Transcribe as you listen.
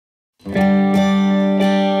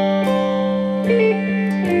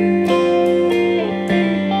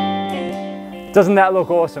Doesn't that look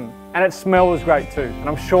awesome? And it smells great too, and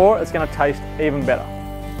I'm sure it's going to taste even better.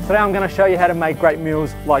 Today I'm going to show you how to make great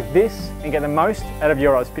meals like this and get the most out of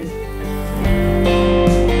your Ozpig.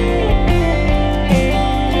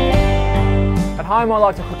 At home I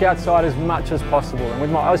like to cook outside as much as possible, and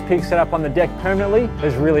with my Ozpig set up on the deck permanently,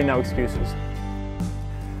 there's really no excuses.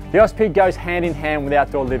 The Ozpig goes hand in hand with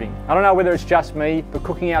outdoor living. I don't know whether it's just me, but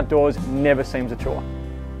cooking outdoors never seems a chore.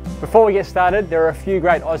 Before we get started, there are a few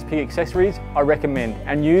great Ozpig accessories I recommend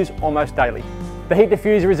and use almost daily. The heat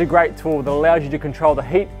diffuser is a great tool that allows you to control the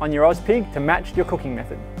heat on your Ozpig to match your cooking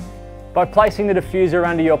method. By placing the diffuser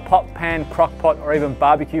under your pot, pan, crock pot or even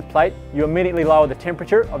barbecue plate, you immediately lower the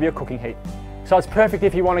temperature of your cooking heat. So it's perfect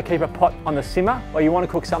if you want to keep a pot on the simmer or you want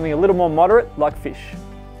to cook something a little more moderate like fish.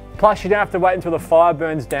 Plus you don't have to wait until the fire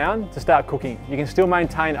burns down to start cooking. You can still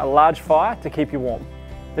maintain a large fire to keep you warm.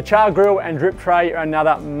 The char grill and drip tray are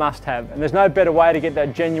another must-have, and there's no better way to get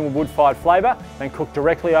that genuine wood-fired flavour than cook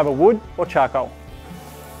directly over wood or charcoal.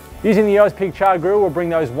 Using the Ozpig char grill will bring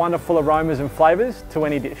those wonderful aromas and flavours to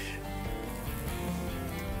any dish.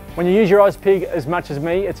 When you use your Ozpig as much as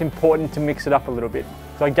me, it's important to mix it up a little bit.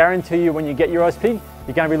 So I guarantee you when you get your Ozpig,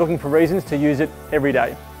 you're going to be looking for reasons to use it every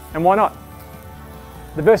day. And why not?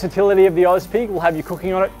 The versatility of the Ozpig will have you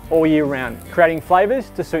cooking on it all year round, creating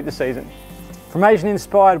flavours to suit the season. From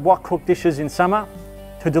Asian-inspired wok-cooked dishes in summer,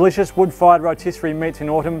 to delicious wood-fired rotisserie meats in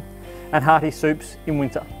autumn, and hearty soups in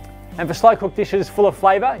winter. And for slow-cooked dishes full of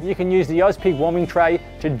flavour, you can use the Ozpig warming tray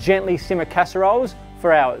to gently simmer casseroles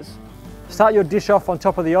for hours. Start your dish off on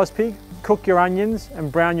top of the Ozpig, cook your onions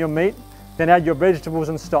and brown your meat, then add your vegetables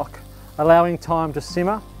and stock, allowing time to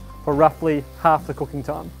simmer for roughly half the cooking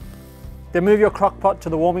time. Then move your crock pot to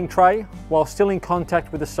the warming tray while still in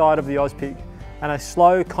contact with the side of the Ozpig, and a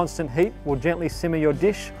slow, constant heat will gently simmer your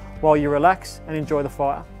dish while you relax and enjoy the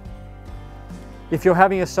fire. If you're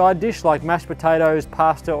having a side dish like mashed potatoes,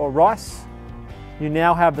 pasta or rice, you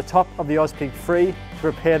now have the top of the Ozpig free to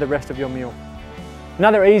prepare the rest of your meal.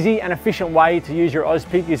 Another easy and efficient way to use your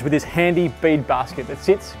Ozpig is with this handy bead basket that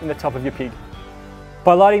sits in the top of your pig.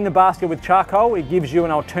 By lighting the basket with charcoal, it gives you an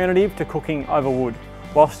alternative to cooking over wood,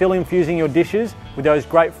 while still infusing your dishes with those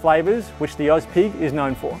great flavours which the Ozpig is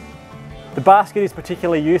known for. The basket is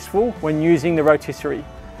particularly useful when using the rotisserie,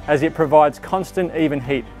 as it provides constant even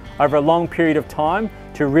heat over a long period of time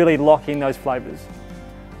to really lock in those flavours.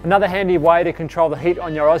 Another handy way to control the heat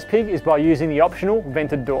on your Ozpig is by using the optional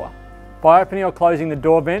vented door. By opening or closing the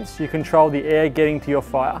door vents, you control the air getting to your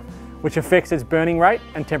fire, which affects its burning rate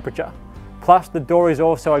and temperature. Plus, the door is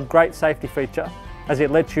also a great safety feature, as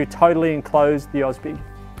it lets you totally enclose the Ozpig.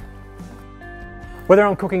 Whether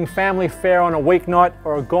I'm cooking family fare on a weeknight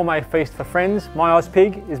or a gourmet feast for friends, my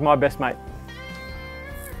Ozpig is my best mate.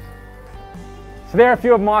 So there are a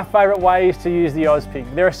few of my favourite ways to use the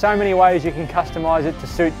Ozpig. There are so many ways you can customise it to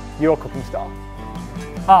suit your cooking style.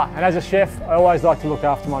 And as a chef, I always like to look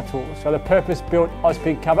after my tools. So the purpose-built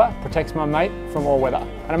Ozpig cover protects my mate from all weather.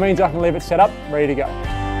 And it means I can leave it set up, ready to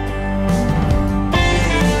go.